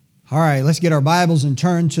All right, let's get our Bibles and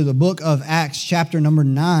turn to the book of Acts, chapter number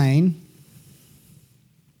 9.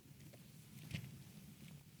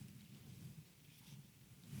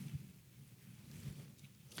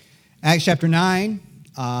 Acts chapter 9.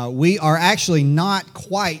 We are actually not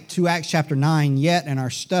quite to Acts chapter 9 yet in our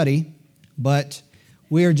study, but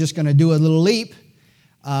we are just going to do a little leap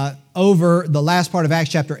over the last part of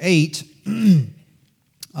Acts chapter 8,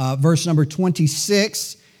 verse number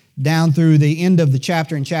 26, down through the end of the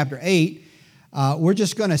chapter in chapter 8. We're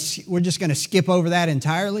just going to skip over that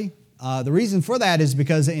entirely. The reason for that is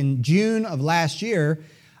because in June of last year,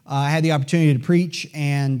 I had the opportunity to preach,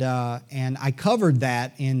 and I covered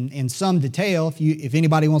that in some detail. If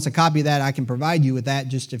anybody wants a copy of that, I can provide you with that,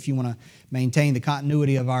 just if you want to maintain the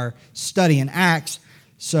continuity of our study in Acts.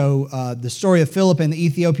 So the story of Philip and the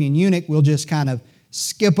Ethiopian eunuch, we'll just kind of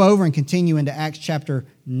skip over and continue into Acts chapter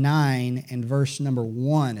 9 and verse number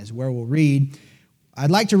 1 is where we'll read. I'd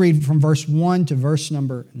like to read from verse 1 to verse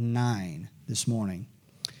number 9 this morning.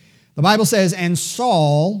 The Bible says, "And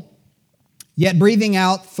Saul, yet breathing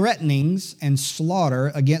out threatenings and slaughter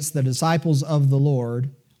against the disciples of the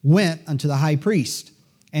Lord, went unto the high priest,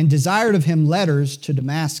 and desired of him letters to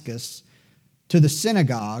Damascus, to the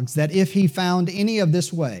synagogues, that if he found any of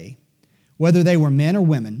this way, whether they were men or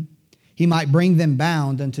women, he might bring them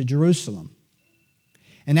bound unto Jerusalem.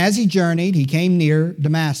 And as he journeyed, he came near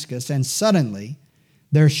Damascus, and suddenly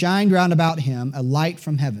there shined round about him a light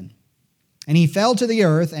from heaven. And he fell to the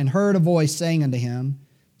earth, and heard a voice saying unto him,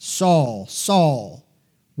 Saul, Saul,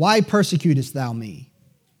 why persecutest thou me?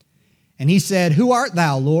 And he said, Who art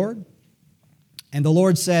thou, Lord? And the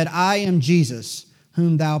Lord said, I am Jesus,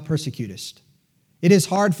 whom thou persecutest. It is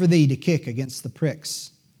hard for thee to kick against the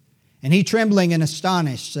pricks. And he, trembling and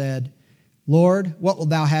astonished, said, Lord, what wilt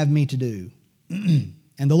thou have me to do?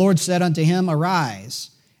 And the Lord said unto him, Arise,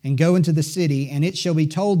 and go into the city, and it shall be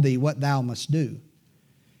told thee what thou must do.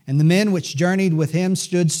 And the men which journeyed with him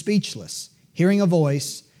stood speechless, hearing a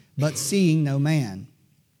voice, but seeing no man.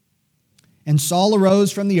 And Saul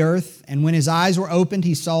arose from the earth, and when his eyes were opened,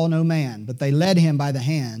 he saw no man. But they led him by the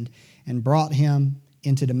hand, and brought him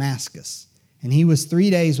into Damascus. And he was 3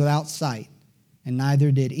 days without sight, and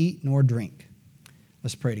neither did eat nor drink."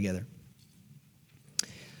 Let's pray together.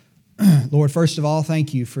 Lord, first of all,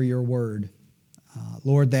 thank you for your word.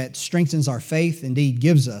 Lord, that strengthens our faith, indeed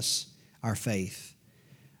gives us our faith.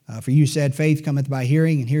 For you said, faith cometh by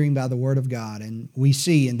hearing, and hearing by the word of God. And we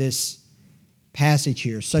see in this passage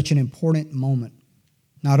here such an important moment,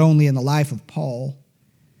 not only in the life of Paul,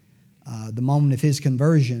 the moment of his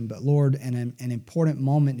conversion, but Lord, an important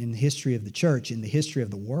moment in the history of the church, in the history of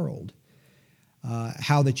the world.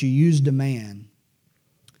 How that you used a man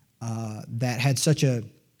that had such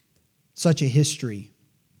a history.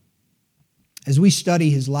 As we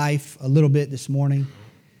study his life a little bit this morning,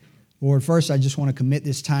 Lord, first I just want to commit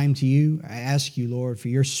this time to you. I ask you, Lord, for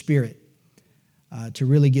your Spirit to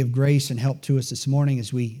really give grace and help to us this morning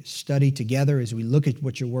as we study together, as we look at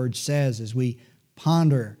what your word says, as we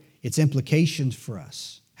ponder its implications for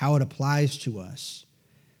us, how it applies to us.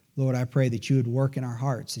 Lord, I pray that you would work in our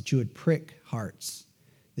hearts, that you would prick hearts,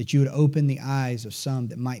 that you would open the eyes of some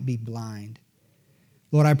that might be blind.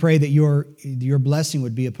 Lord, I pray that your blessing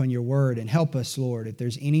would be upon your word, and help us, Lord, if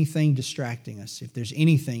there's anything distracting us, if there's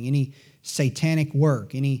anything, any satanic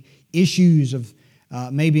work, any issues of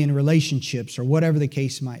maybe in relationships or whatever the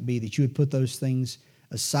case might be, that you would put those things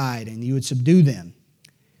aside and you would subdue them.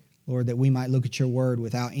 Lord, that we might look at your word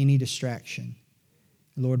without any distraction.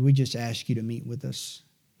 Lord, we just ask you to meet with us.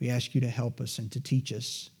 We ask you to help us and to teach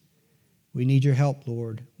us. We need your help,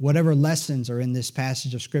 Lord. Whatever lessons are in this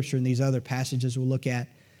passage of Scripture and these other passages we'll look at,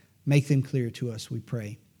 make them clear to us, we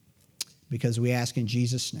pray. Because we ask in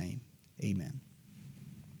Jesus' name, amen.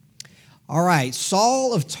 All right,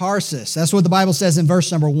 Saul of Tarsus. That's what the Bible says in verse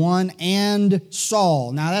number 1, and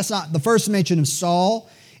Saul. Now, that's not the first mention of Saul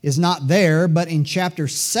is not there, but in chapter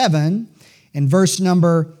 7, in verse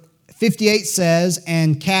number 58 says,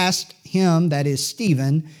 and cast him, that is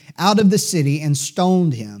Stephen, out of the city and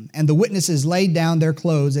stoned him. And the witnesses laid down their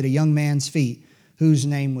clothes at a young man's feet, whose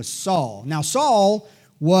name was Saul. Now, Saul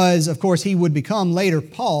was, of course, he would become later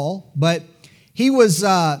Paul, but he was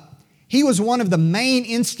one of the main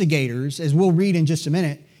instigators, as we'll read in just a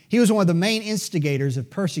minute. He was one of the main instigators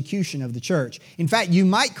of persecution of the church. In fact, you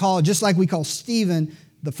might call, just like we call Stephen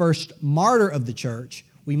the first martyr of the church,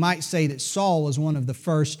 we might say that Saul was one of the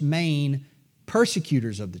first main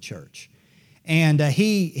persecutors of the church. And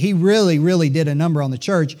he really, really did a number on the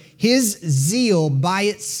church. His zeal by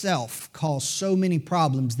itself caused so many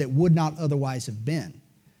problems that would not otherwise have been,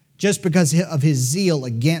 just because of his zeal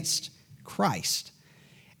against Christ.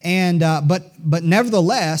 And but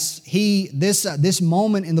nevertheless, this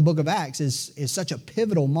moment in the book of Acts is such a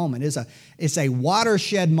pivotal moment. It's a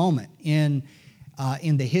watershed moment in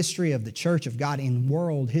the history of the Church of God, in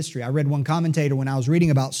world history. I read one commentator when I was reading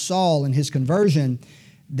about Saul and his conversion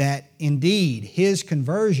that indeed his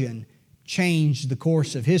conversion changed the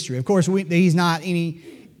course of history. Of course, he's not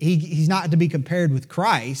to be compared with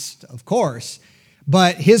Christ, of course,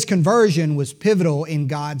 but his conversion was pivotal in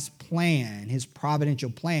God's plan, his providential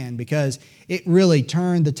plan, because it really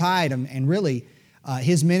turned the tide, and really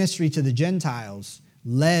his ministry to the Gentiles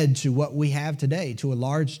led to what we have today to a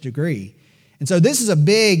large degree. And so this is a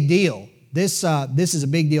big deal. This is a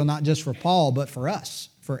big deal not just for Paul, but for us,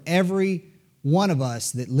 for every one of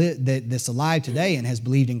us that's alive today and has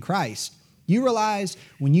believed in Christ. You realize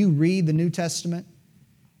when you read the New Testament,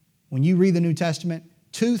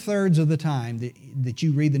 2/3 of the time that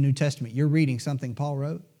you read the New Testament, you're reading something Paul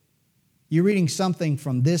wrote. You're reading something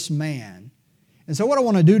from this man. And so what I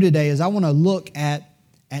want to do today is I want to look at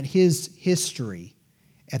his history,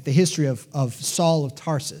 at the history of Saul of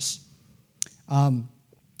Tarsus.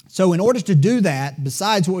 So in order to do that,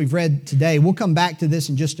 besides what we've read today, we'll come back to this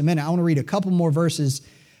in just a minute. I want to read a couple more verses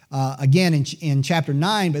again in chapter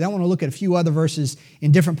 9, but I want to look at a few other verses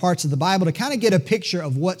in different parts of the Bible to kind of get a picture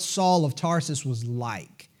of what Saul of Tarsus was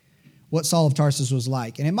like. What Saul of Tarsus was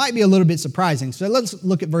like. And it might be a little bit surprising. So let's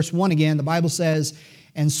look at verse 1 again. The Bible says,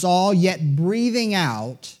 "And Saul, yet breathing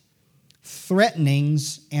out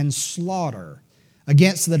threatenings and slaughter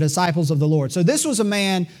against the disciples of the Lord." So this was a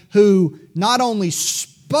man who not only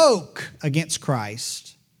spoke against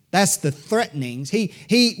Christ, that's the threatenings.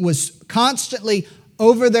 He was constantly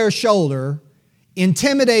over their shoulder,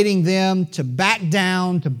 intimidating them to back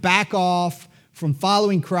down, to back off from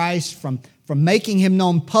following Christ, from making him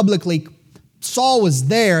known publicly. Saul was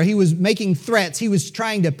there. He was making threats. He was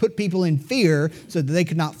trying to put people in fear so that they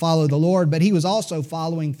could not follow the Lord, but he was also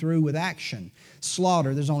following through with action.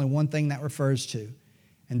 Slaughter, there's only one thing that refers to,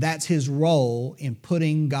 and that's his role in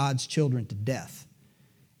putting God's children to death.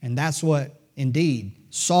 And that's what, indeed,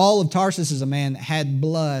 Saul of Tarsus is a man that had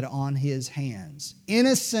blood on his hands,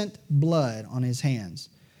 innocent blood on his hands.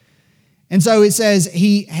 And so it says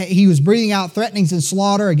he was breathing out threatenings and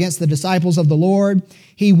slaughter against the disciples of the Lord.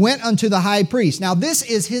 He went unto the high priest. Now this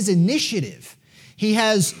is his initiative.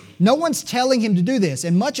 No one's telling him to do this.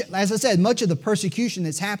 And as I said, much of the persecution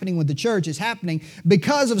that's happening with the church is happening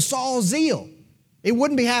because of Saul's zeal. It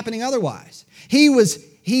wouldn't be happening otherwise. He was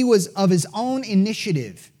of his own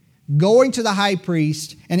initiative going to the high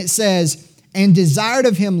priest, and it says, and desired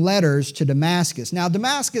of him letters to Damascus. Now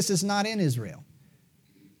Damascus is not in Israel.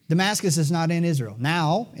 Damascus is not in Israel.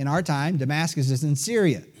 Now, in our time, Damascus is in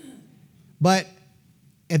Syria. But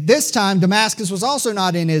at this time, Damascus was also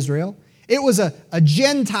not in Israel. It was a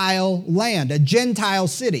Gentile land, a Gentile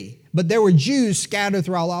city. But there were Jews scattered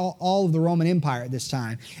throughout all of the Roman Empire at this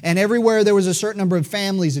time. And everywhere there was a certain number of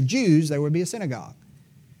families of Jews, there would be a synagogue.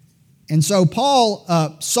 And so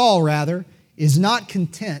Saul, is not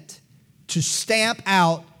content to stamp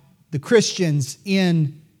out the Christians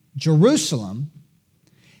in Jerusalem.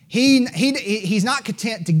 He's not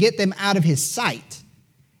content to get them out of his sight.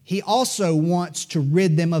 He also wants to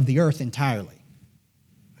rid them of the earth entirely.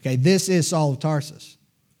 Okay, this is Saul of Tarsus.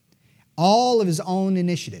 All of his own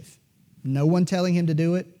initiative. No one telling him to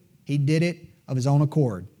do it. He did it of his own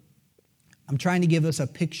accord. I'm trying to give us a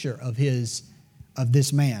picture of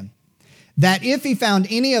this man. That if he found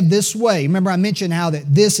any of this way, remember I mentioned how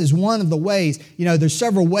that this is one of the ways, there's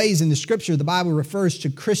several ways in the Scripture the Bible refers to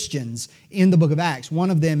Christians in the book of Acts. One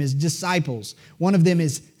of them is disciples. One of them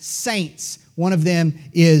is saints. One of them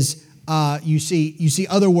is, you see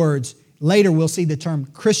other words. Later we'll see the term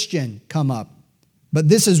Christian come up. But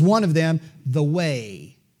this is one of them, the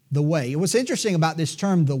way. The way. What's interesting about this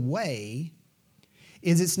term, the way,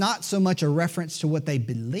 is it's not so much a reference to what they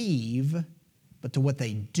believe, but to what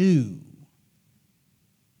they do.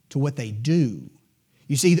 To what they do.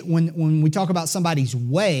 You see, that when we talk about somebody's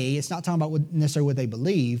way, it's not talking about necessarily what they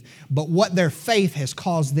believe, but what their faith has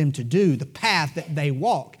caused them to do, the path that they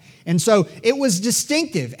walk. And so it was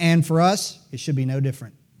distinctive. And for us, it should be no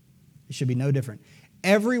different. It should be no different.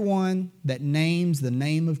 Everyone that names the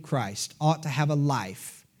name of Christ ought to have a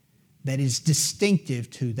life that is distinctive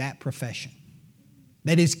to that profession,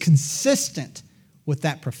 that is consistent with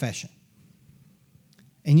that profession.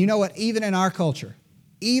 And you know what? Even in our culture,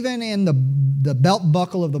 even in the belt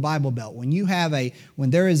buckle of the Bible Belt, when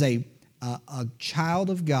there is a child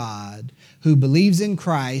of God who believes in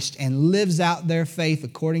Christ and lives out their faith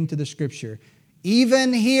according to the Scripture,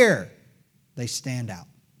 even here they stand out.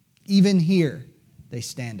 Even here they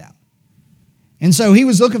stand out. And so he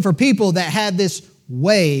was looking for people that had this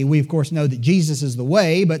way. We, of course, know that Jesus is the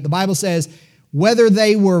way, but the Bible says whether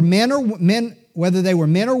they were men or women,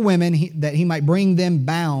 that he might bring them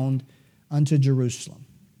bound unto Jerusalem.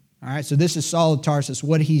 All right, so this is Saul of Tarsus,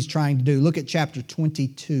 what he's trying to do. Look at chapter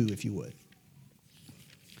 22, if you would.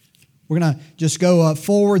 We're going to just go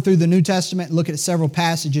forward through the New Testament and look at several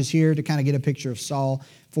passages here to kind of get a picture of Saul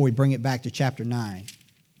before we bring it back to chapter 9.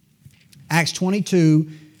 Acts 22,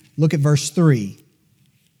 look at verse 3.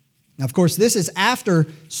 Now, of course, this is after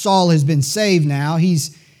Saul has been saved now.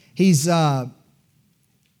 He's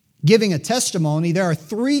giving a testimony. There are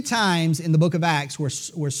 3 times in the book of Acts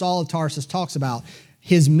where Saul of Tarsus talks about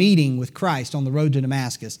his meeting with Christ on the road to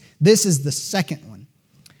Damascus. This is the second one.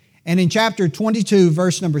 And in chapter 22,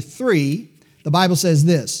 verse number 3, the Bible says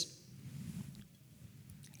this: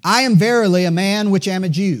 I am verily a man which am a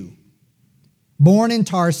Jew, born in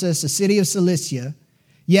Tarsus, a city of Cilicia,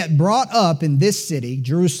 yet brought up in this city,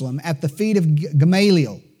 Jerusalem, at the feet of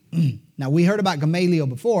Gamaliel. Now, we heard about Gamaliel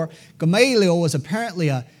before. Gamaliel was apparently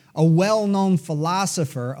a well-known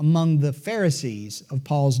philosopher among the Pharisees of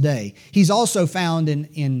Paul's day. He's also found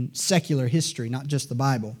in secular history, not just the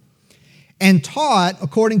Bible. And taught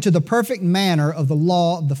according to the perfect manner of the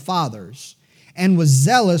law of the fathers, and was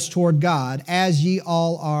zealous toward God, as ye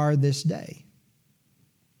all are this day.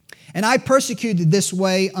 And I persecuted this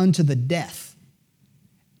way unto the death,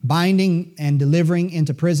 binding and delivering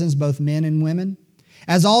into prisons both men and women,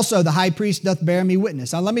 as also the high priest doth bear me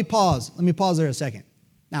witness. Now let me pause there a second.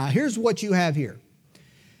 Now here's what you have here.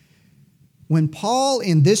 When Paul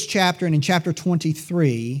in this chapter and in chapter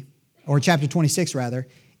 23, or chapter 26 rather,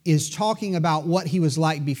 is talking about what he was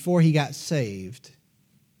like before he got saved,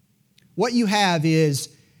 what you have is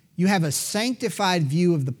you have a sanctified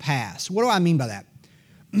view of the past. What do I mean by that?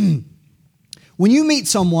 When you meet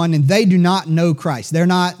someone and they do not know Christ, they're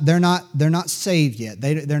not saved yet.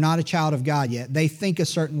 They're not a child of God yet. They think a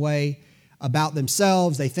certain way about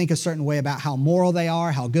themselves. They think a certain way about how moral they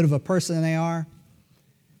are, how good of a person they are.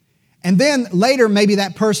 And then later, maybe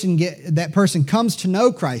that person comes to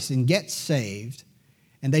know Christ and gets saved,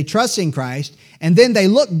 and they trust in Christ, and then they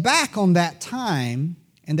look back on that time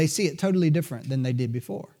and they see it totally different than they did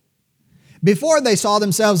before. Before, they saw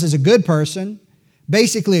themselves as a good person,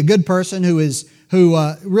 basically a good person who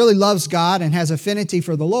really loves God and has affinity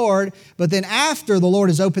for the Lord. But then after the Lord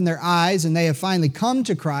has opened their eyes and they have finally come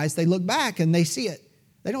to Christ, they look back and they see it.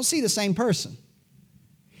 They don't see the same person.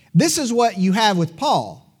 This is what you have with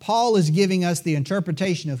Paul. Paul is giving us the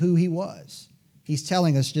interpretation of who he was. He's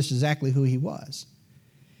telling us just exactly who he was.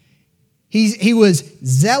 He was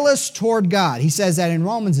zealous toward God. He says that in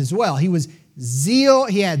Romans as well. He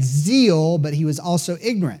had zeal, but he was also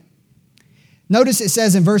ignorant. Notice it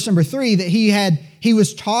says in verse number 3 that he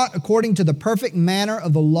was taught according to the perfect manner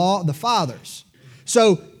of the law of the fathers.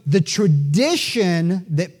 So the tradition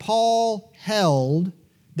that Paul held,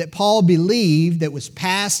 that Paul believed, that was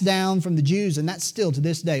passed down from the Jews, and that's still to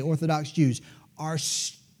this day, Orthodox Jews, are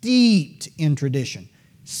steeped in tradition.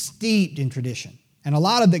 And a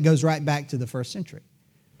lot of it goes right back to the first century.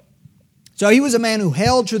 So he was a man who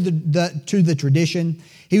held to the tradition.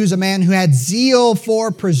 He was a man who had zeal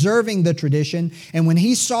for preserving the tradition. And when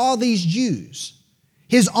he saw these Jews,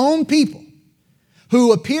 his own people,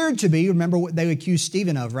 who appeared to be, remember what they accused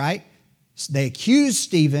Stephen of, right? They accused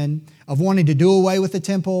Stephen of wanting to do away with the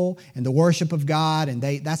temple and the worship of God, and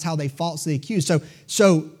that's how they falsely accused.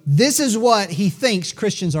 So this is what he thinks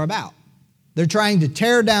Christians are about. They're trying to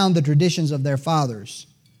tear down the traditions of their fathers.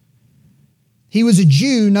 He was a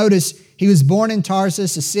Jew. Notice he was born in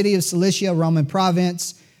Tarsus, a city of Cilicia, Roman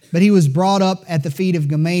province, but he was brought up at the feet of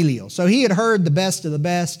Gamaliel. So he had heard the best of the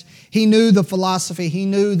best. He knew the philosophy. He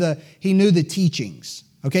knew the teachings.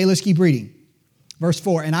 Okay, let's keep reading. Verse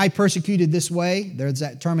 4, and I persecuted this way, there's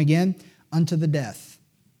that term again, unto the death,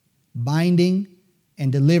 binding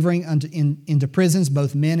and delivering into prisons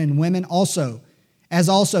both men and women, as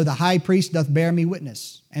also the high priest doth bear me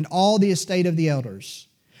witness, and all the estate of the elders,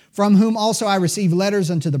 from whom also I received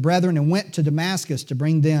letters unto the brethren, and went to Damascus to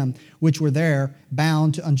bring them which were there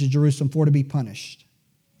bound unto Jerusalem for to be punished.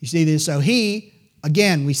 You see this? So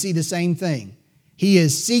again, we see the same thing. He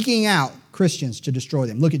is seeking out Christians to destroy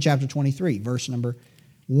them. Look at chapter 23, verse number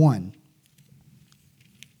 1.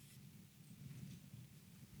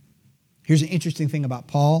 Here's an interesting thing about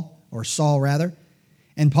Paul, or Saul rather.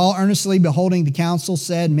 And Paul, earnestly beholding the council,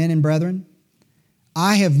 said, Men and brethren,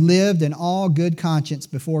 I have lived in all good conscience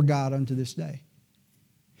before God unto this day.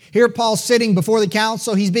 Here Paul's sitting before the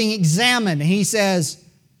council. He's being examined. And he says,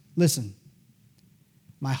 listen,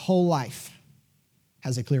 my whole life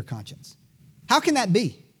has a clear conscience. How can that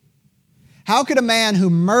be? How could a man who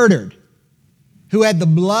murdered, who had the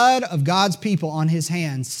blood of God's people on his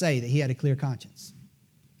hands say that he had a clear conscience.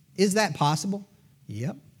 Is that possible?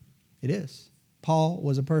 Yep, it is. Paul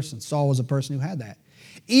was a person. Saul was a person who had that.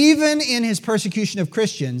 Even in his persecution of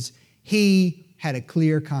Christians, he had a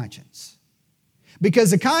clear conscience.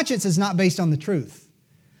 Because the conscience is not based on the truth.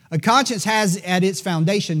 A conscience has at its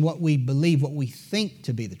foundation what we believe, what we think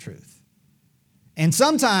to be the truth. And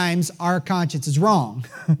sometimes our conscience is wrong.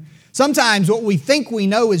 Sometimes what we think we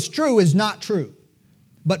know is true is not true.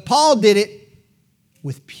 But Paul did it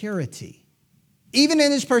with purity. Even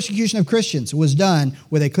in his persecution of Christians, it was done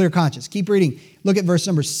with a clear conscience. Keep reading. Look at verse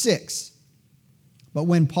number 6. But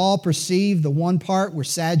when Paul perceived the one part were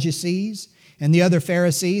Sadducees and the other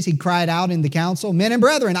Pharisees, he cried out in the council, "Men and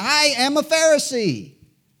brethren, I am a Pharisee,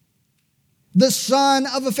 the son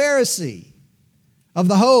of a Pharisee. Of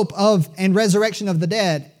the hope of and resurrection of the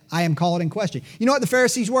dead, I am called in question." You know what the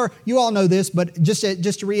Pharisees were? You all know this, but just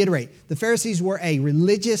to reiterate, the Pharisees were a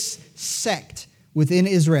religious sect within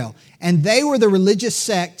Israel. And they were the religious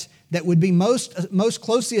sect that would be most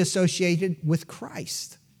closely associated with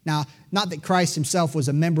Christ. Now, not that Christ himself was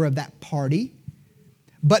a member of that party,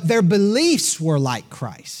 but their beliefs were like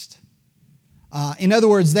Christ. In other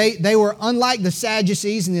words, they were unlike the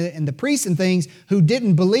Sadducees and the priests and things who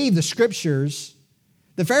didn't believe the Scriptures.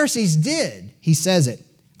 The Pharisees did. He says it.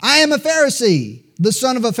 "I am a Pharisee, the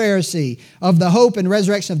son of a Pharisee. Of the hope and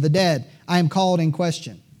resurrection of the dead, I am called in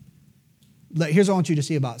question." Here's what I want you to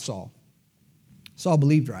see about Saul. Saul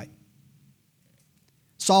believed right.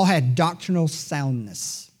 Saul had doctrinal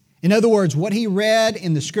soundness. In other words, what he read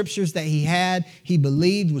in the Scriptures that he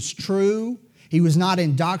believed was true. He was not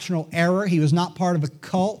in doctrinal error. He was not part of a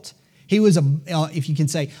cult. He was, if you can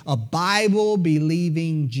say, a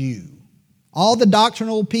Bible-believing Jew. All the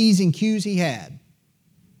doctrinal P's and Q's he had.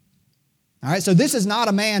 All right, so this is not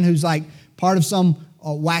a man who's like part of some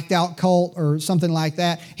whacked out cult or something like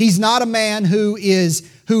that. He's not a man who is,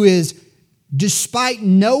 despite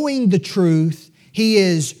knowing the truth, he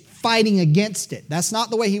is fighting against it. That's not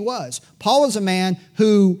the way he was. Paul was a man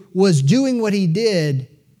who was doing what he did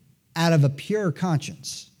out of a pure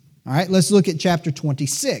conscience. All right, let's look at chapter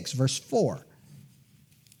 26, verse 4.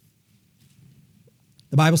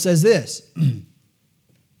 The Bible says this.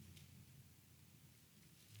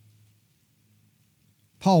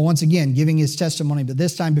 Paul, once again, giving his testimony, but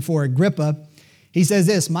this time before Agrippa, he says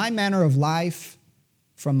this, "My manner of life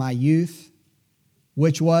from my youth,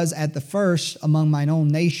 which was at the first among mine own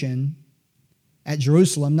nation at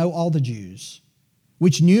Jerusalem, know all the Jews,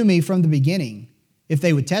 which knew me from the beginning, if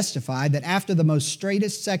they would testify that after the most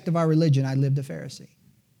straightest sect of our religion, I lived a Pharisee."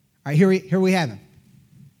 All right, here we have him.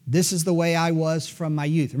 This is the way I was from my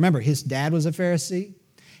youth. Remember, his dad was a Pharisee.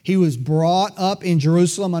 He was brought up in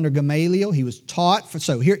Jerusalem under Gamaliel. He was taught.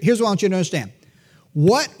 Here's what I want you to understand.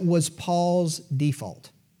 What was Paul's default?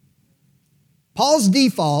 Paul's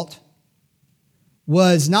default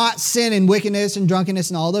was not sin and wickedness and drunkenness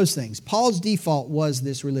and all those things. Paul's default was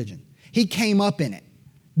this religion. He came up in it.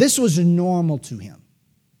 This was normal to him.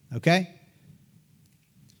 Okay?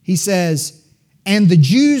 He says, and the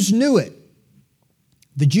Jews knew it.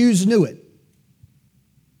 The Jews knew it.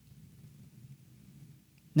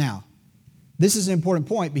 Now, this is an important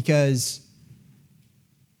point because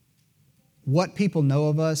what people know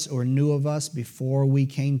of us or knew of us before we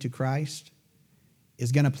came to Christ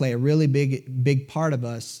is going to play a really big part of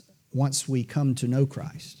us once we come to know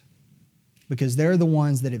Christ. Because they're the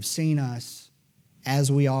ones that have seen us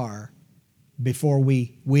as we are before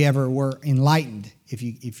we ever were enlightened,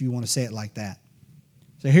 if you want to say it like that.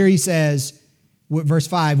 So here he says, verse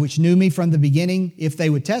 5, which knew me from the beginning, if they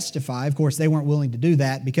would testify. Of course, they weren't willing to do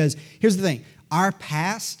that because here's the thing. Our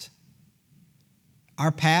past,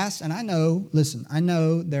 and I know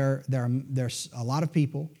there's a lot of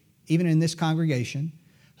people, even in this congregation,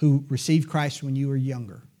 who received Christ when you were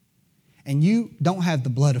younger. And you don't have the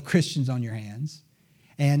blood of Christians on your hands.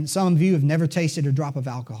 And some of you have never tasted a drop of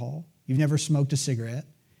alcohol. You've never smoked a cigarette.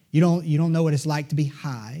 You don't know what it's like to be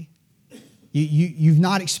high. You've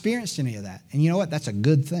not experienced any of that. And you know what? That's a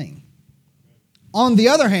good thing. On the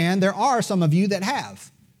other hand, there are some of you that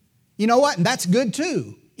have. You know what? And that's good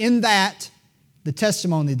too, in that the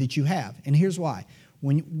testimony that you have. And here's why.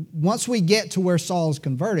 Once we get to where Saul's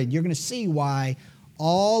converted, you're going to see why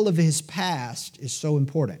all of his past is so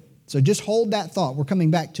important. So just hold that thought. We're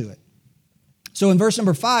coming back to it. So in verse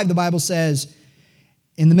number 5, the Bible says,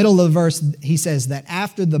 in the middle of the verse, he says that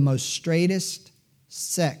after the most straightest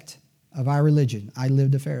sect of our religion, I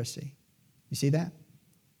lived a Pharisee. You see that?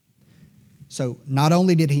 So not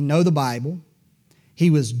only did he know the Bible, he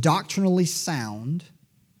was doctrinally sound,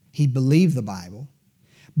 he believed the Bible,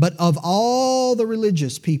 but of all the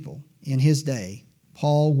religious people, in his day,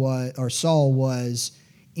 Saul was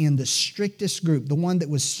in the strictest group, the one that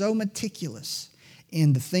was so meticulous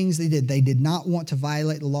in the things they did. They did not want to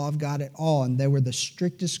violate the law of God at all, and they were the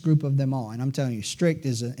strictest group of them all. And I'm telling you, strict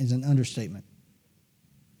is an understatement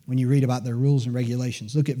when you read about their rules and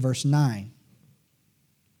regulations. Look at verse 9.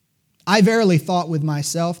 I verily thought with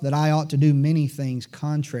myself that I ought to do many things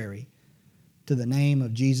contrary to the name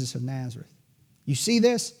of Jesus of Nazareth. You see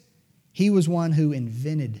this? He was one who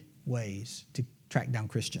invented ways to track down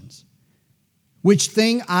Christians. Which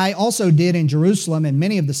thing I also did in Jerusalem, and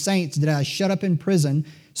many of the saints did I shut up in prison.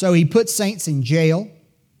 So he put saints in jail.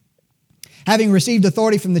 Having received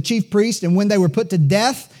authority from the chief priest, and when they were put to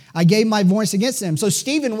death, I gave my voice against them. So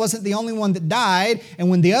Stephen wasn't the only one that died, and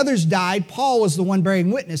when the others died, Paul was the one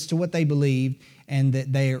bearing witness to what they believed and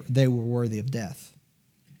that they were worthy of death.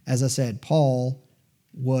 As I said, Paul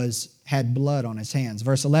had blood on his hands.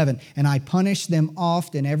 Verse 11, and I punished them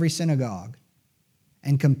oft in every synagogue,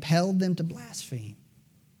 and compelled them to blaspheme.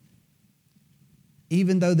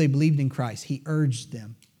 Even though they believed in Christ, he urged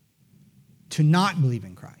them to not believe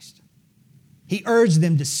in Christ. He urged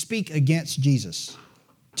them to speak against Jesus,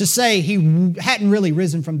 to say he hadn't really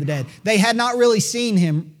risen from the dead. They had not really seen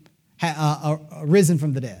him risen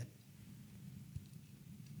from the dead.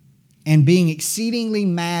 And being exceedingly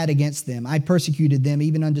mad against them, I persecuted them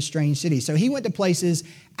even unto strange cities. So he went to places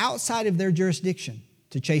outside of their jurisdiction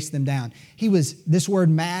to chase them down. This word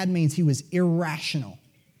mad means he was irrational,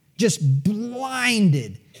 just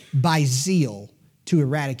blinded by zeal to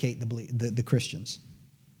eradicate the Christians.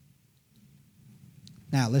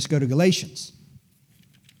 Now, let's go to Galatians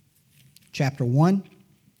chapter 1.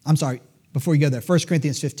 Before you go there, 1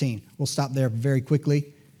 Corinthians 15. We'll stop there very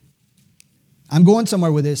quickly. I'm going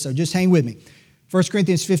somewhere with this, so just hang with me. 1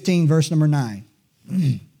 Corinthians 15, verse number 9.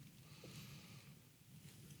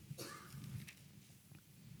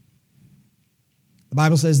 The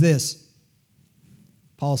Bible says this.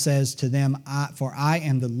 Paul says to them, for I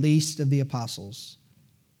am the least of the apostles,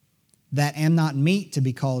 that am not meet to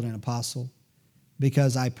be called an apostle,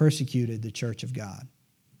 because I persecuted the church of God.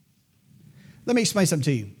 Let me explain something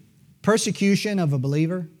to you. Persecution of a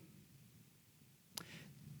believer.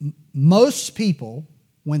 Most people,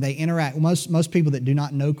 when they interact, most people that do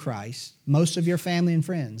not know Christ, most of your family and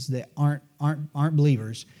friends that aren't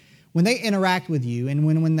believers, when they interact with you and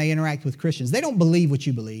when they interact with Christians, they don't believe what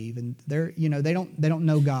you believe, and they don't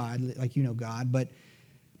know God like you know God, but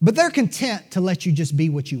they're content to let you just be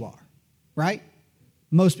what you are, right?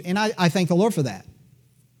 I thank the Lord for that.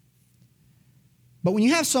 But when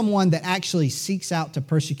you have someone that actually seeks out to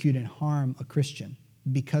persecute and harm a Christian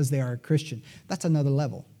because they are a Christian, that's another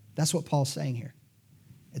level. That's what Paul's saying here.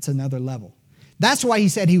 It's another level. That's why he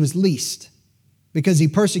said he was least, because he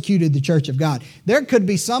persecuted the church of God. There could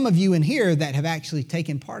be some of you in here that have actually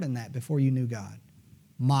taken part in that before you knew God.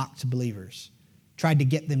 Mocked believers. Tried to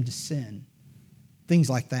get them to sin. Things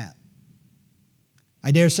like that.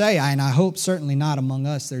 I dare say, and I hope certainly not among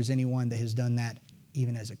us, there's anyone that has done that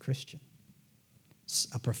even as a Christian.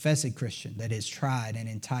 A professed Christian that has tried and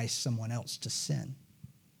enticed someone else to sin.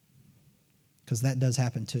 Because that does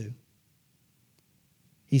happen too.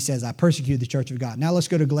 He says, I persecute the church of God. Now let's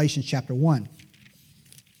go to Galatians chapter 1.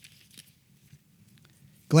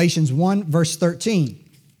 Galatians 1, verse 13.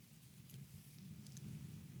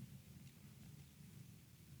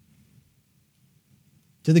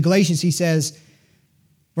 To the Galatians, he says,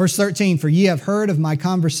 verse 13, for ye have heard of my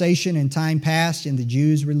conversation in time past in the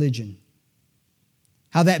Jews' religion,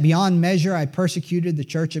 how that beyond measure I persecuted the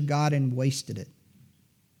church of God and wasted it.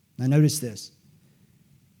 Now notice this.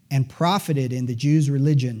 And profited in the Jews'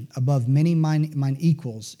 religion above many mine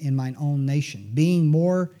equals in mine own nation, being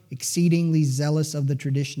more exceedingly zealous of the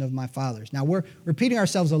tradition of my fathers. Now we're repeating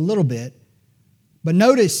ourselves a little bit, but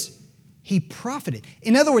notice he profited.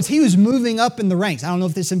 In other words, he was moving up in the ranks. I don't know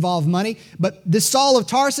if this involved money, but this Saul of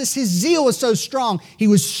Tarsus, his zeal was so strong. He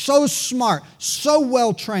was so smart, so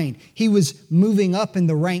well trained. He was moving up in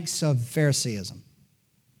the ranks of Pharisaism.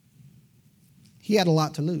 He had a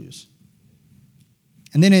lot to lose.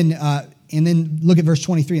 And then look at verse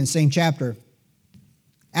 23 in the same chapter.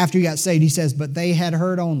 After he got saved, he says, but they had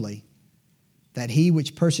heard only that he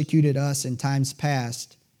which persecuted us in times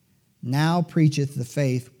past now preacheth the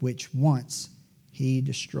faith which once he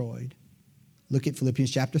destroyed. Look at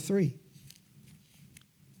Philippians chapter 3.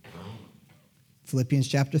 Philippians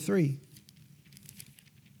chapter 3.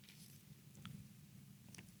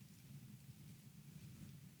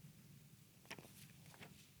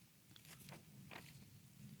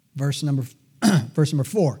 Verse number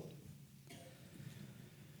 4.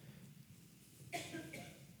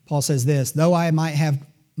 Paul says this, though I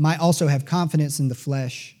might also have confidence in the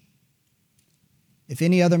flesh, If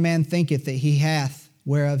any other man thinketh that he hath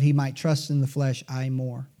whereof he might trust in the flesh, I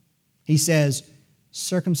more. He says,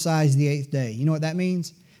 circumcised the 8th day. You know what that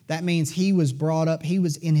means? That means he was brought up, he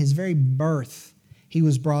was in his very birth, he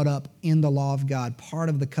was brought up in the law of God, part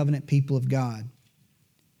of the covenant people of God.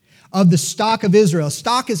 Of the stock of Israel. A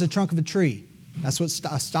stock is a trunk of a tree. That's what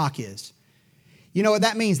a stock is. You know what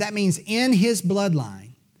that means? That means in his bloodline,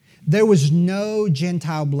 there was no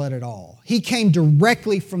Gentile blood at all. He came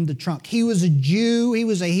directly from the trunk. He was a Jew. He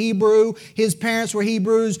was a Hebrew. His parents were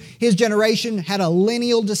Hebrews. His generation had a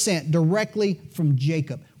lineal descent directly from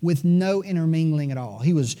Jacob with no intermingling at all.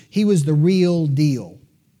 He was the real deal.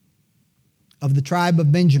 Of the tribe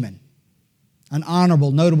of Benjamin, an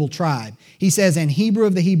honorable, notable tribe. He says, and Hebrew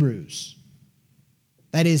of the Hebrews.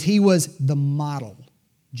 That is, he was the model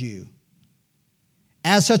Jew.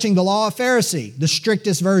 As touching the law of Pharisee, the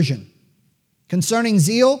strictest version. Concerning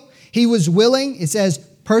zeal, he was willing, it says,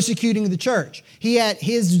 persecuting the church.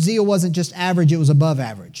 His zeal wasn't just average, it was above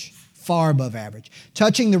average. Far above average.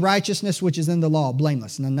 Touching the righteousness which is in the law,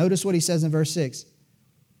 blameless. Now notice what he says in verse 6.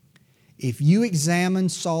 If you examine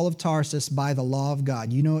Saul of Tarsus by the law of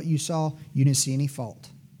God, you know what you saw? You didn't see any fault.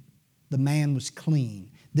 The man was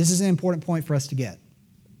clean. This is an important point for us to get.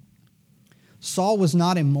 Saul was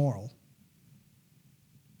not immoral.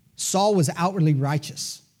 Saul was outwardly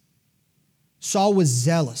righteous. Saul was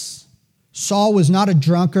zealous. Saul was not a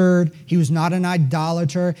drunkard. He was not an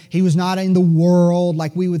idolater. He was not in the world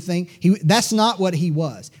like we would think. That's not what he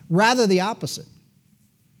was. Rather the opposite.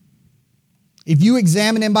 If you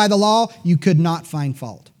examine him by the law, you could not find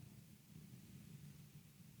fault.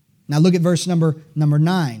 Now look at verse number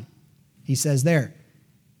 9. He says there.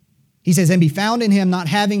 He says, and be found in him not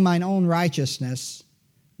having mine own righteousness,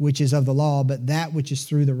 which is of the law, but that which is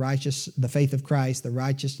through the faith of Christ, the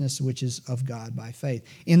righteousness which is of God by faith.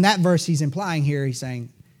 In that verse he's implying here, he's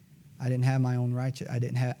saying, I didn't have my own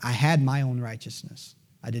righteousness. I had my own righteousness.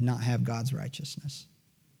 I did not have God's righteousness.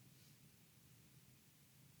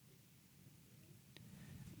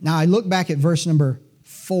 Now I look back at verse number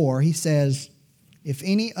 4. He says, if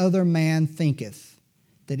any other man thinketh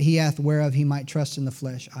that he hath whereof he might trust in the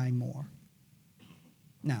flesh, I more.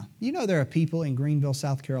 Now, you know there are people in Greenville,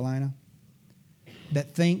 South Carolina,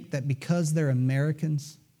 that think that because they're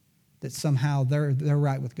Americans, that somehow they're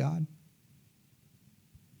right with God.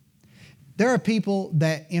 There are people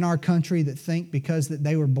that in our country that think because that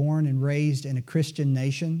they were born and raised in a Christian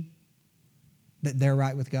nation, that they're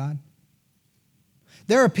right with God.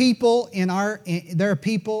 There are people in our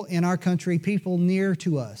country, people near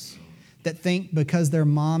to us, that think because their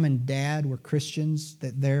mom and dad were Christians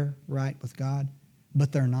that they're right with God,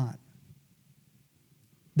 but they're not.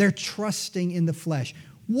 They're trusting in the flesh.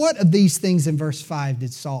 What of these things in verse 5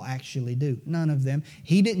 did Saul actually do? None of them.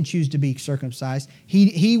 He didn't choose to be circumcised.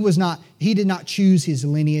 He did not choose his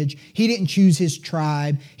lineage. He didn't choose his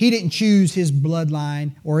tribe. He didn't choose his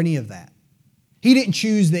bloodline or any of that. He didn't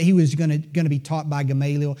choose that he was going to be taught by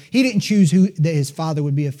Gamaliel. He didn't choose that his father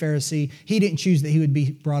would be a Pharisee. He didn't choose that he would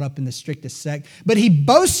be brought up in the strictest sect. But he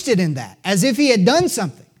boasted in that as if he had done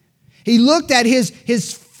something. He looked at his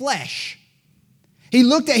flesh. He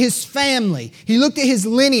looked at his family. He looked at his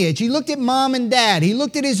lineage. He looked at mom and dad. He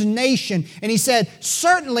looked at his nation. And he said,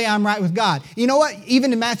 certainly I'm right with God. You know what?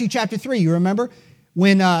 Even in Matthew chapter 3, you remember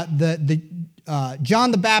when John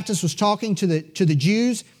the Baptist was talking to the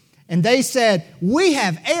Jews, and they said, we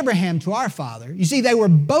have Abraham to our father. You see, they were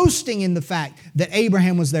boasting in the fact that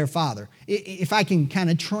Abraham was their father. If I can kind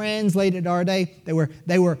of translate it our day,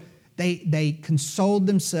 they consoled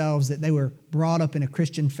themselves that they were brought up in a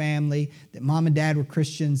Christian family, that mom and dad were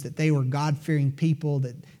Christians, that they were God-fearing people,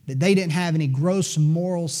 that they didn't have any gross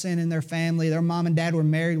moral sin in their family. Their mom and dad were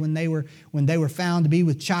married when they were found to be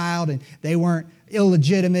with child, and they weren't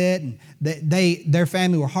illegitimate, and their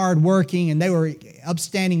family were hardworking, and they were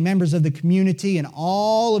upstanding members of the community, and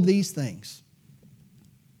all of these things.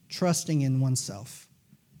 Trusting in oneself,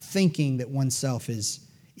 thinking that oneself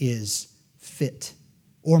is fit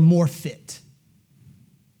or more fit.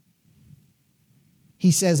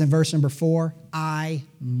 He says in verse number 4, I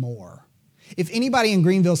more. If anybody in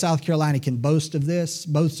Greenville, South Carolina can boast of this,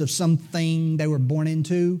 boast of something they were born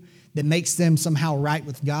into that makes them somehow right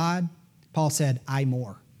with God, Paul said, I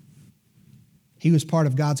more. He was part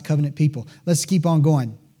of God's covenant people. Let's keep on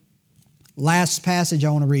going. Last passage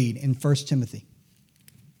I want to read in 1 Timothy.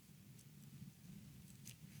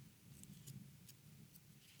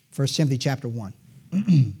 1 Timothy chapter 1,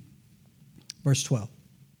 verse 12.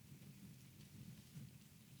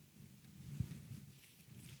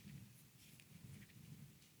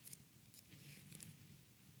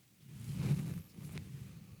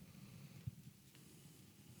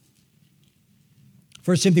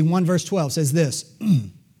 1 Timothy 1 verse 12 says this.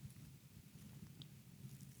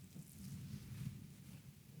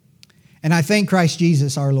 And I thank Christ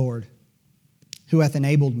Jesus our Lord, who hath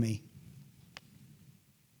enabled me,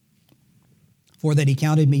 for that he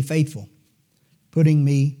counted me faithful, putting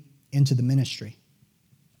me into the ministry,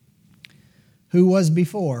 who was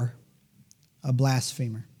before a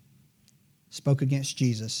blasphemer, spoke against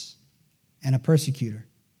Jesus, and a persecutor,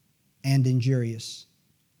 and injurious.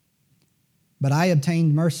 But I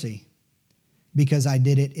obtained mercy because I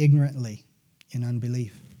did it ignorantly in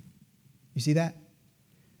unbelief. You see that?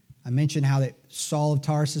 I mentioned how that Saul of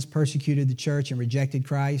Tarsus persecuted the church and rejected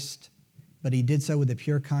Christ, but he did so with a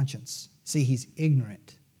pure conscience. See, he's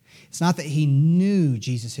ignorant. It's not that he knew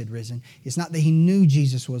Jesus had risen. It's not that he knew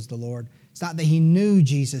Jesus was the Lord. It's not that he knew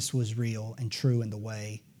Jesus was real and true in the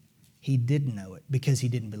way. He didn't know it because he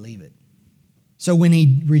didn't believe it. So when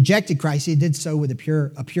he rejected Christ, he did so with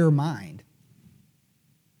a pure mind.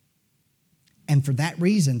 And for that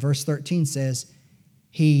reason, verse 13 says,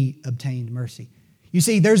 he obtained mercy. You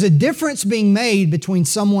see, there's a difference being made between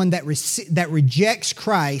someone that rejects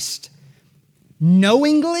Christ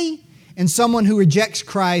knowingly and someone who rejects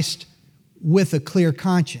Christ with a clear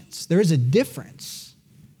conscience. There is a difference.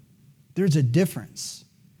 There's a difference.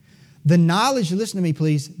 The knowledge, listen to me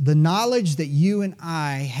please, the knowledge that you and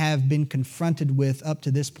I have been confronted with up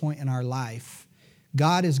to this point in our life,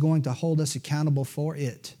 God is going to hold us accountable for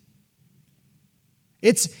it.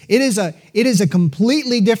 It is a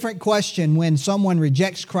completely different question when someone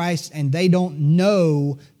rejects Christ and they don't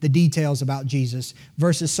know the details about Jesus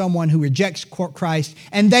versus someone who rejects Christ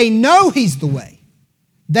and they know He's the way.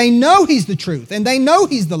 They know He's the truth and they know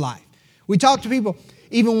He's the life. We talk to people,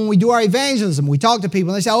 even when we do our evangelism, we talk to people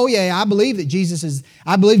and they say, oh yeah, I believe Jesus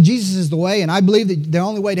is the way, and I believe that the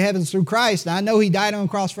only way to heaven is through Christ, and I know He died on the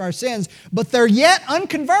cross for our sins, but they're yet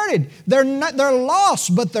unconverted. They're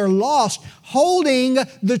lost, but they're lost holding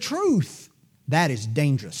the truth. That is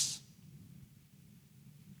dangerous.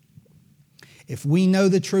 If we know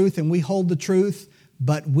the truth and we hold the truth,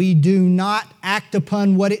 but we do not act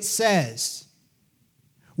upon what it says,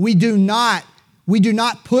 we do not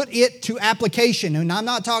put it to application. And I'm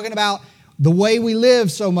not talking about the way we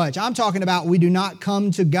live so much. I'm talking about we do not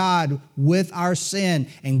come to God with our sin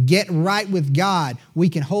and get right with God. We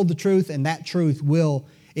can hold the truth, and that truth will.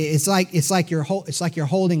 It's like you're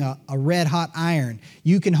holding a red hot iron.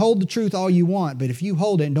 You can hold the truth all you want, but if you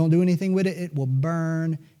hold it and don't do anything with it, it will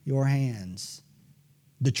burn your hands.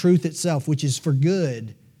 The truth itself, which is for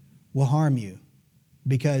good, will harm you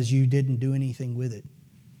because you didn't do anything with it.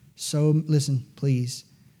 So, listen, please.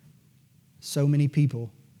 So many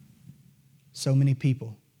people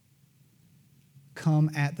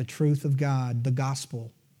come at the truth of God, the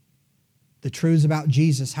gospel, the truths about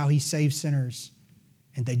Jesus, how He saves sinners,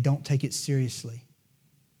 and they don't take it seriously.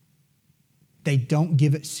 They don't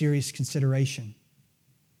give it serious consideration.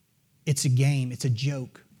 It's a game. It's a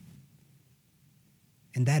joke.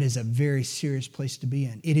 And that is a very serious place to be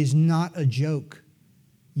in. It is not a joke.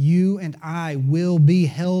 You and I will be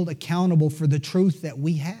held accountable for the truth that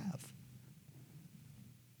we have.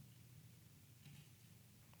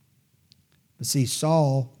 But see,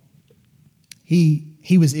 Saul,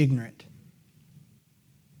 he was ignorant.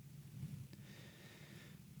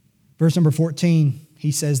 Verse number 14,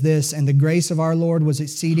 he says this, and the grace of our Lord was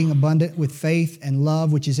exceeding abundant with faith and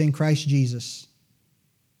love which is in Christ Jesus.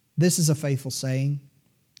 This is a faithful saying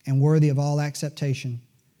and worthy of all acceptation,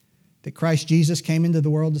 that Christ Jesus came into the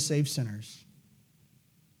world to save sinners.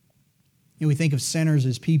 You know, we think of sinners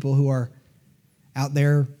as people who are out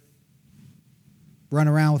there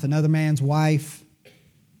running around with another man's wife,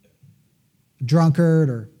 a drunkard,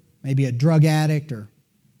 or maybe a drug addict, or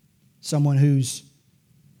someone who's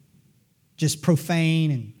just profane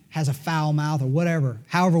and has a foul mouth, or whatever,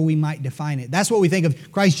 however we might define it. That's what we think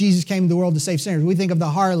of. Christ Jesus came into the world to save sinners. We think of the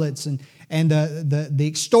harlots and the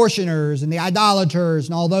extortioners and the idolaters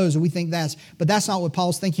and all those, and we think but that's not what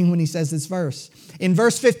Paul's thinking when he says this verse. In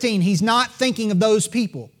verse 15, he's not thinking of those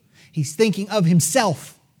people. He's thinking of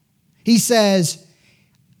himself. He says,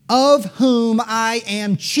 of whom I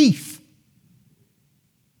am chief.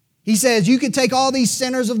 He says, you could take all these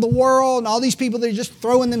sinners of the world and all these people that are just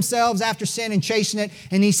throwing themselves after sin and chasing it,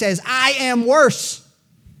 and he says, I am worse.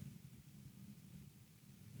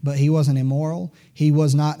 But he wasn't immoral. He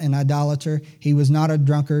was not an idolater. He was not a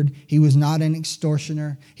drunkard. He was not an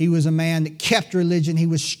extortioner. He was a man that kept religion. He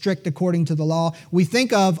was strict according to the law. We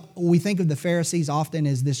think of the Pharisees often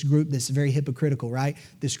as this group that's very hypocritical, right?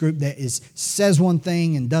 This group that says one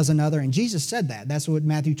thing and does another. And Jesus said that. That's what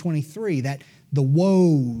Matthew 23, that the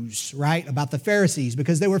woes, right, about the Pharisees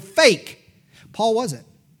because they were fake. Paul wasn't.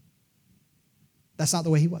 That's not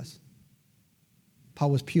the way he was.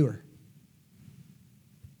 Paul was pure.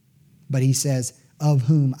 But he says, of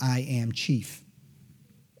whom I am chief.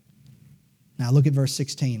 Now look at verse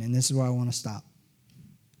 16, and this is where I want to stop.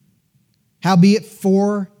 Howbeit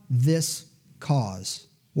for this cause.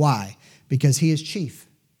 Why? Because he is chief.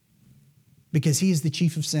 Because he is the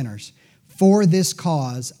chief of sinners. For this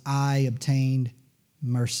cause I obtained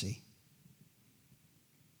mercy.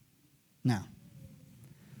 Now,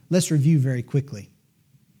 let's review very quickly.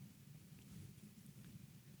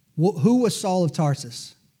 Who was Saul of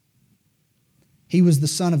Tarsus? He was the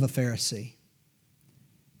son of a Pharisee.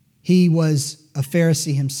 He was a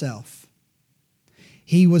Pharisee himself.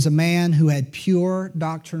 He was a man who had pure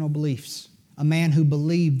doctrinal beliefs, a man who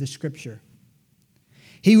believed the Scripture.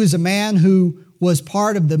 He was a man who was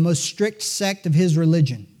part of the most strict sect of his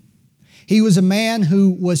religion. He was a man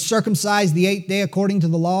who was circumcised the 8th day according to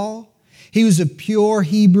the law. He was of pure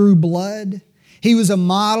Hebrew blood. He was a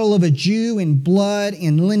model of a Jew in blood,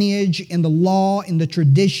 in lineage, in the law, in the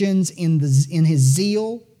traditions, in his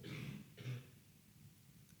zeal.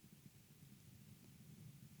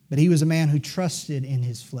 But he was a man who trusted in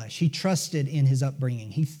his flesh. He trusted in his upbringing.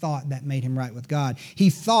 He thought that made him right with God. He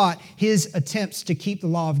thought his attempts to keep the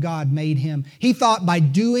law of God made him. He thought by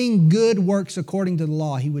doing good works according to the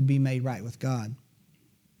law, he would be made right with God.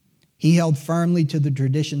 He held firmly to the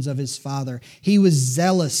traditions of his father. He was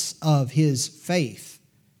zealous of his faith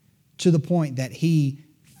to the point that he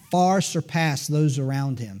far surpassed those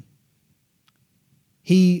around him.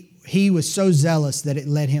 He was so zealous that it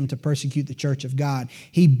led him to persecute the church of God.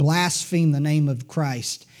 He blasphemed the name of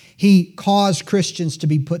Christ. He caused Christians to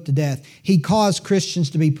be put to death. He caused Christians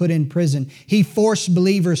to be put in prison. He forced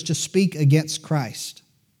believers to speak against Christ.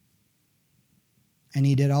 And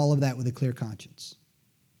he did all of that with a clear conscience.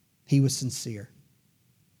 He was sincere.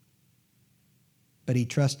 But he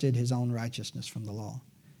trusted his own righteousness from the law.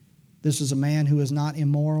 This was a man who was not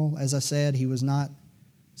immoral. As I said, he was not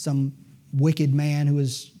some wicked man who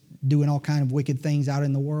was doing all kind of wicked things out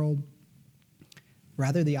in the world.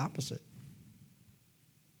 Rather the opposite.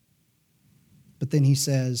 But then he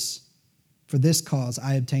says, for this cause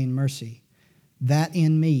I obtained mercy, that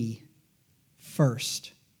in me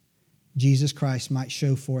first Jesus Christ might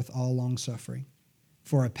show forth all longsuffering,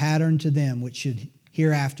 for a pattern to them which should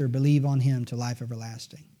hereafter believe on him to life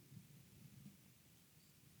everlasting.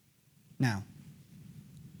 Now,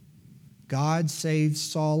 God saved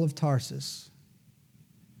Saul of Tarsus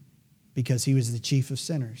because he was the chief of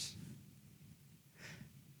sinners.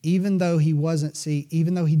 Even though he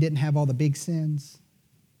didn't have all the big sins,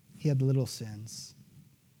 he had the little sins.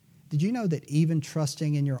 Did you know that even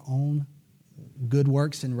trusting in your own good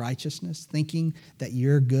works and righteousness, thinking that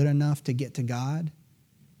you're good enough to get to God,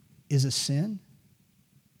 is a sin?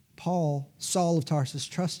 Saul of Tarsus,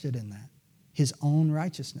 trusted in that, his own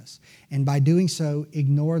righteousness, and by doing so,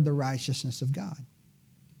 ignored the righteousness of God.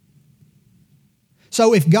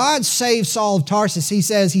 So if God saved Saul of Tarsus, he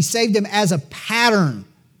says he saved him as a pattern.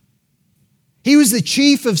 He was the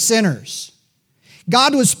chief of sinners.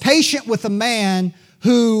 God was patient with a man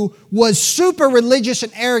who was super religious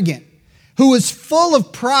and arrogant, who was full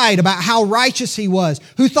of pride about how righteous he was,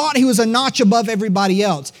 who thought he was a notch above everybody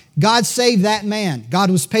else. God saved that man. God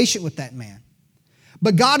was patient with that man.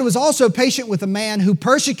 But God was also patient with a man who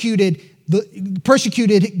persecuted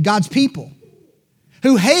God's people,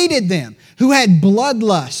 who hated them, who had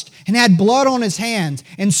bloodlust and had blood on his hands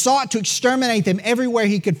and sought to exterminate them everywhere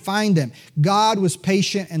he could find them. God was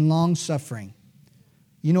patient and long-suffering.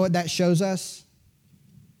 You know what that shows us?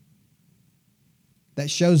 That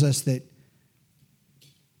shows us that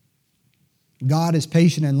God is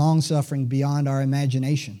patient and long-suffering beyond our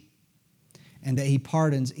imagination, and that he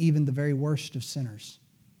pardons even the very worst of sinners.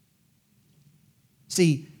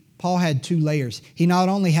 See, Paul had two layers. He not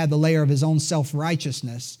only had the layer of his own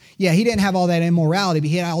self-righteousness. Yeah, he didn't have all that immorality, but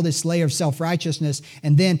he had all this layer of self-righteousness,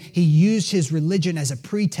 and then he used his religion as a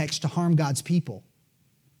pretext to harm God's people.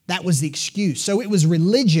 That was the excuse. So it was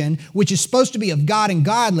religion, which is supposed to be of God and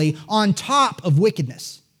godly, on top of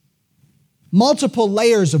wickedness. Multiple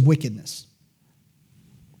layers of wickedness.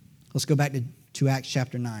 Let's go back to Acts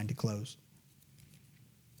chapter 9 to close.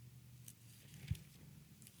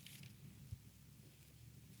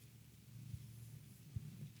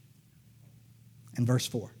 And verse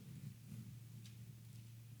 4.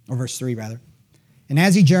 Or verse 3, rather. And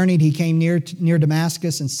as he journeyed, he came near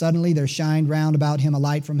Damascus, and suddenly there shined round about him a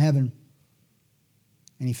light from heaven.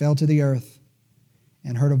 And he fell to the earth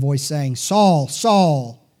and heard a voice saying, Saul,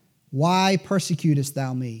 Saul, why persecutest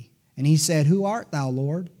thou me? And he said, Who art thou,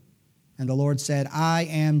 Lord? And the Lord said, I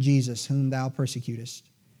am Jesus, whom thou persecutest.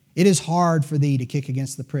 It is hard for thee to kick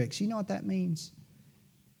against the pricks. You know what that means?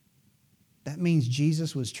 That means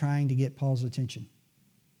Jesus was trying to get Paul's attention.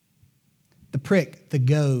 The prick, the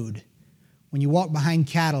goad. When you walk behind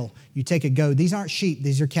cattle, you take a goad. These aren't sheep,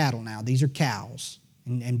 these are cattle now. These are cows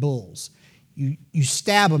and bulls. You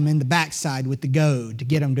stab them in the backside with the goad to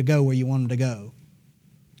get them to go where you want them to go.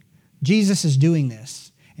 Jesus is doing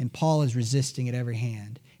this, and Paul is resisting at every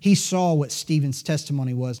hand. He saw what Stephen's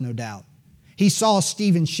testimony was, no doubt. He saw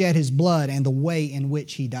Stephen shed his blood and the way in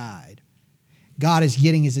which he died. God is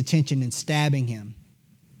getting his attention and stabbing him.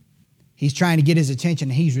 He's trying to get his attention,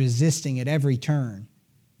 and he's resisting at every turn.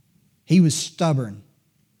 He was stubborn.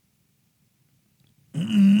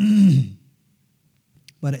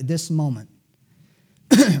 But at this moment,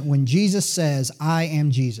 when Jesus says, I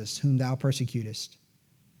am Jesus, whom thou persecutest,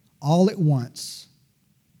 all at once,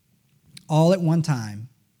 all at one time,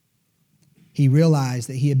 he realized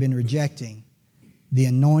that he had been rejecting the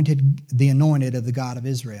anointed of the God of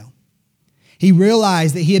Israel. He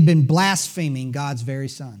realized that he had been blaspheming God's very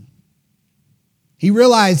Son. He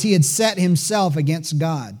realized he had set himself against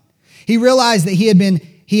God. He realized that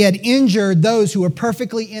he had injured those who were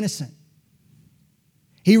perfectly innocent.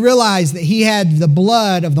 He realized that he had the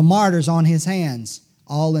blood of the martyrs on his hands,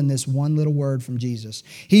 all in this one little word from Jesus.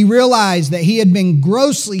 He realized that he had been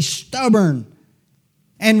grossly stubborn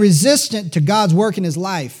and resistant to God's work in his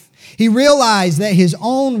life. He realized that his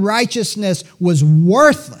own righteousness was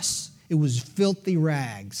worthless. It was filthy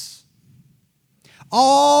rags.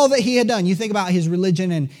 All that he had done, you think about his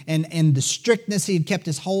religion and the strictness he had kept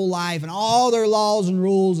his whole life and all their laws and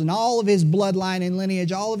rules and all of his bloodline and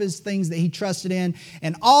lineage, all of his things that he trusted in,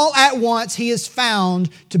 and all at once he is found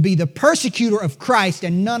to be the persecutor of Christ,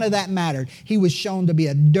 and none of that mattered. He was shown to be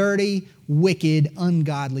a dirty, wicked,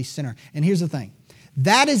 ungodly sinner. And here's the thing.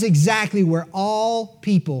 That is exactly where all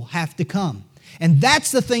people have to come. And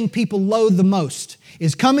that's the thing people loathe the most,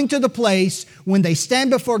 is coming to the place when they stand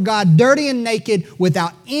before God dirty and naked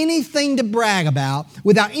without anything to brag about,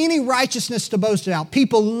 without any righteousness to boast about.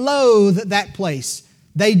 People loathe that place.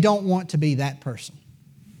 They don't want to be that person.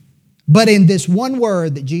 But in this one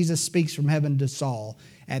word that Jesus speaks from heaven to Saul,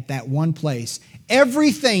 at that one place,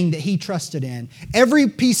 everything that he trusted in, every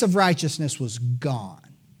piece of righteousness was gone.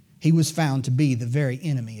 He was found to be the very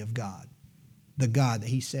enemy of God, the God that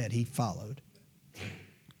he said he followed.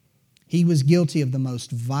 He was guilty of the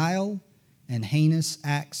most vile and heinous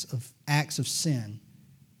acts of sin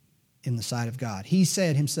in the sight of God. He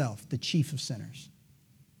said himself, the chief of sinners.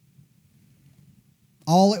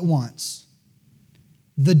 All at once,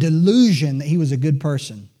 the delusion that he was a good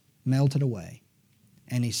person melted away,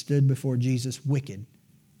 and he stood before Jesus wicked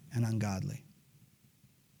and ungodly.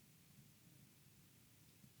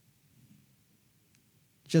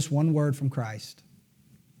 Just one word from Christ.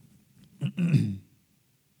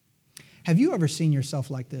 Have you ever seen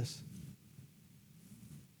yourself like this?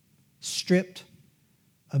 Stripped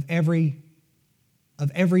of everything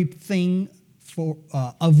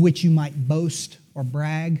of which you might boast or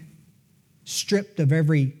brag, stripped of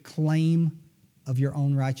every claim of your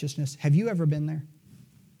own righteousness. Have you ever been there?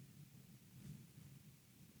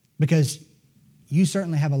 Because you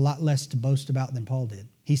certainly have a lot less to boast about than Paul did.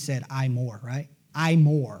 He said, I more, right? I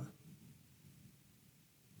more.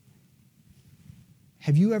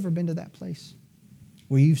 Have you ever been to that place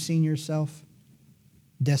where you've seen yourself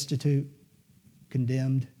destitute,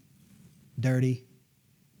 condemned, dirty?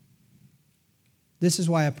 This is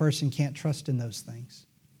why a person can't trust in those things.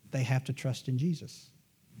 They have to trust in Jesus.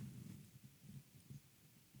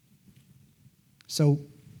 So,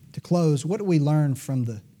 to close, what do we learn from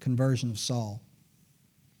the conversion of Saul?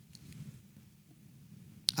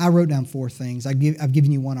 I wrote down 4 things. I've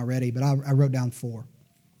given you one already, but I wrote down 4.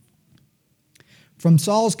 From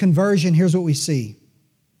Saul's conversion, here's what we see.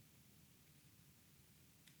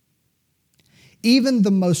 Even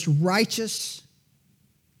the most righteous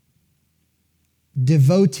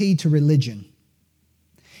devotee to religion,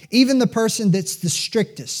 even the person that's the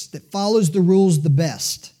strictest, that follows the rules the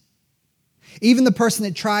best, even the person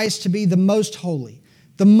that tries to be the most holy,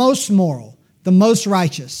 the most moral, the most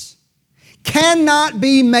righteous, cannot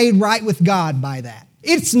be made right with God by that.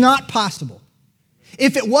 It's not possible.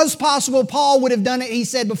 If it was possible, Paul would have done it. He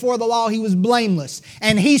said before the law he was blameless.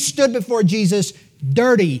 And he stood before Jesus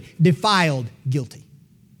dirty, defiled, guilty.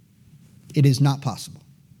 It is not possible.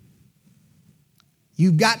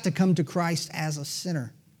 You've got to come to Christ as a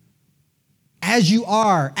sinner. As you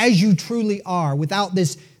are, as you truly are, without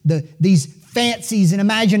these fancies and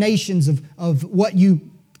imaginations of what you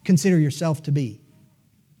consider yourself to be.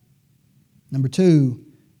 Number 2,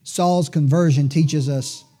 Saul's conversion teaches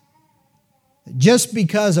us that just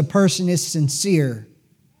because a person is sincere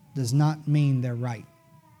does not mean they're right.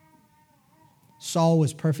 Saul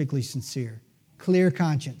was perfectly sincere. Clear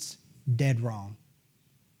conscience, dead wrong.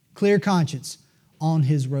 Clear conscience, on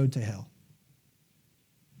his road to hell.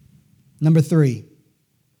 Number 3,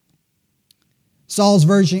 Saul's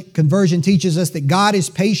conversion teaches us that God is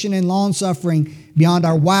patient and long-suffering beyond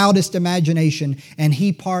our wildest imagination, and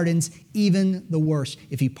He pardons even the worst.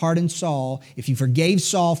 If He pardoned Saul, if He forgave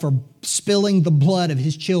Saul for spilling the blood of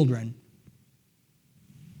his children,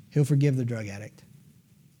 He'll forgive the drug addict.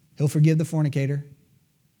 He'll forgive the fornicator.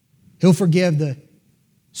 He'll forgive the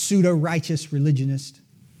pseudo-righteous religionist.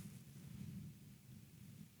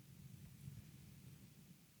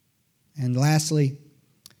 And lastly,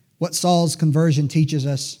 what Saul's conversion teaches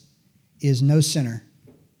us is no sinner,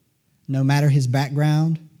 no matter his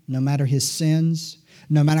background, no matter his sins,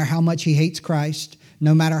 no matter how much he hates Christ,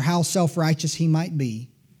 no matter how self-righteous he might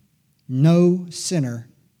be, no sinner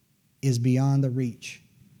is beyond the reach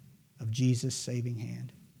of Jesus' saving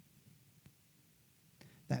hand.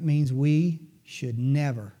 That means we should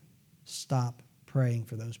never stop praying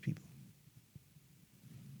for those people.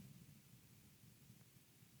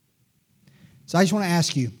 So I just want to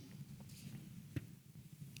ask you,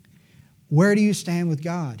 where do you stand with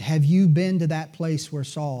God? Have you been to that place where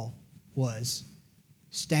Saul was,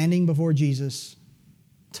 standing before Jesus,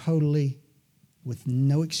 totally with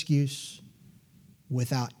no excuse,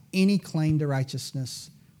 without any claim to righteousness,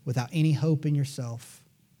 without any hope in yourself,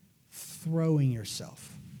 throwing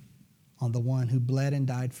yourself on the one who bled and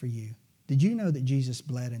died for you? Did you know that Jesus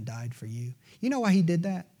bled and died for you? You know why He did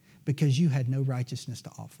that? Because you had no righteousness to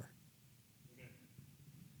offer.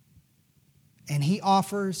 And He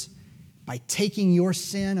offers, by taking your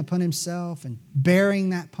sin upon Himself and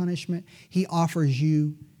bearing that punishment, He offers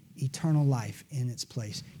you eternal life in its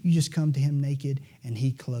place. You just come to Him naked and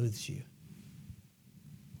He clothes you.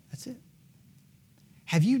 That's it.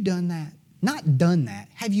 Have you done that? Not done that.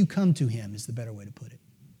 Have you come to Him is the better way to put it.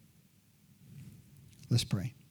 Let's pray.